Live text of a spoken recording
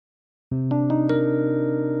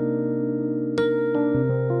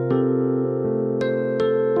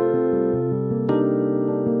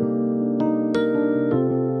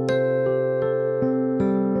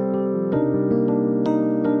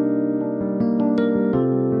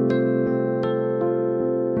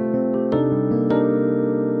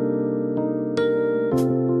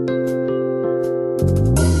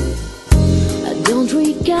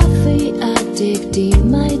Cafe, I dig deep,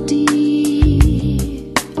 my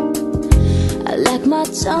deep. I like my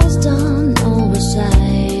toes done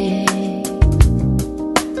oversized,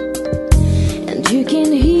 and you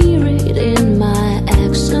can hear it in my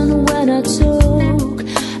accent when I talk.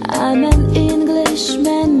 I'm an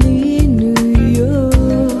Englishman in New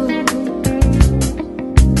York.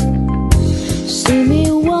 See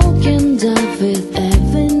me walking down Fifth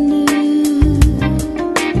Avenue,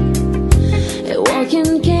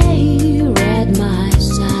 walking here at my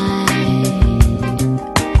side.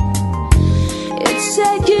 It's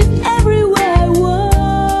a gift everywhere I walk.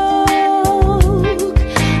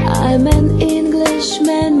 I'm an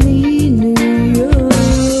Englishman in New York.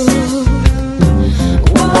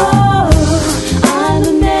 Whoa, I'm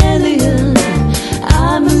an alien.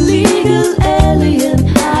 I'm a legal alien.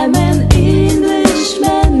 I'm an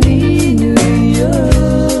Englishman in New York.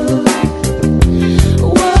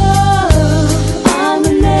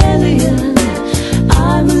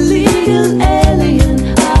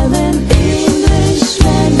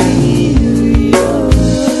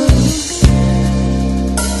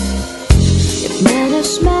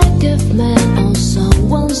 Smack of man on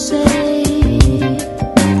someone say,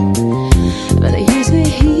 but he's the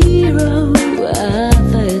hero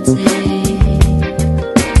of the day.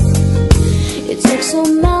 It takes a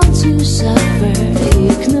man to suffer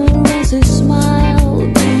ignorance. A smile,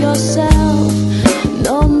 be yourself,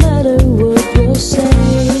 no matter what you say.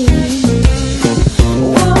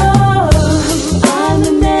 Whoa, I'm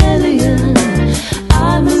an alien.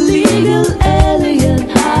 I'm a legal alien.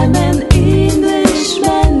 I'm an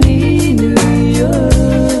Englishman in New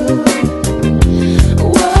York.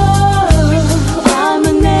 Whoa, I'm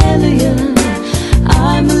an alien.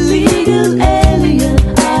 I'm a legal alien.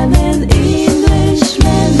 I'm an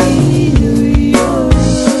Englishman in New York.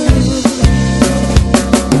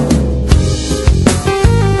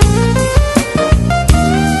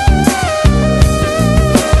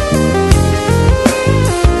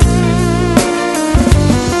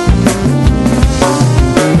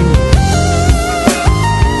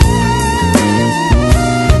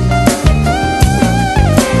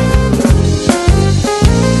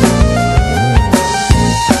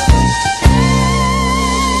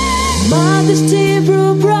 Modesty,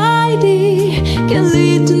 propriety can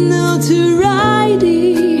lead to notoriety.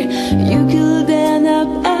 You could end up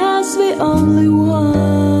as the only one.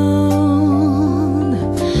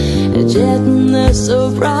 A gentleness,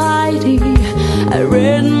 sobriety, a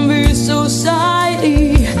written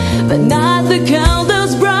society, but not the kind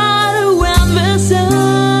that's brighter when the sun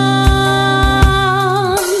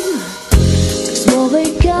takes more they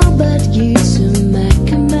come, but you to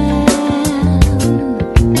make a man.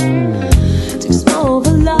 All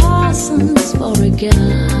the license for a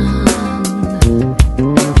gun.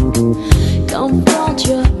 Confront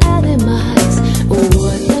your enemies,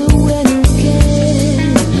 what and when you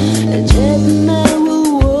can. A gentleman will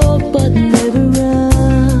walk but never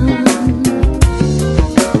run.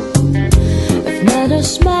 If not a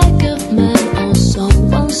smack of man or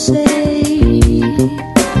someone say,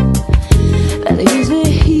 and he's the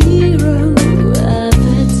hero of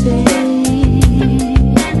the day.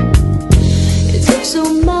 So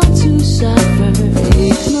much to suffer,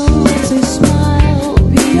 ignorance and smile.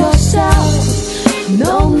 Be yourself,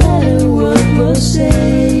 no matter what we'll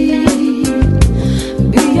say.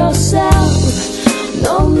 Be yourself,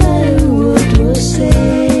 no matter what we'll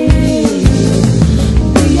say.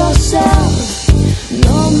 Be yourself,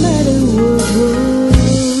 no matter what we'll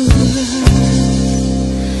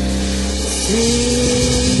say.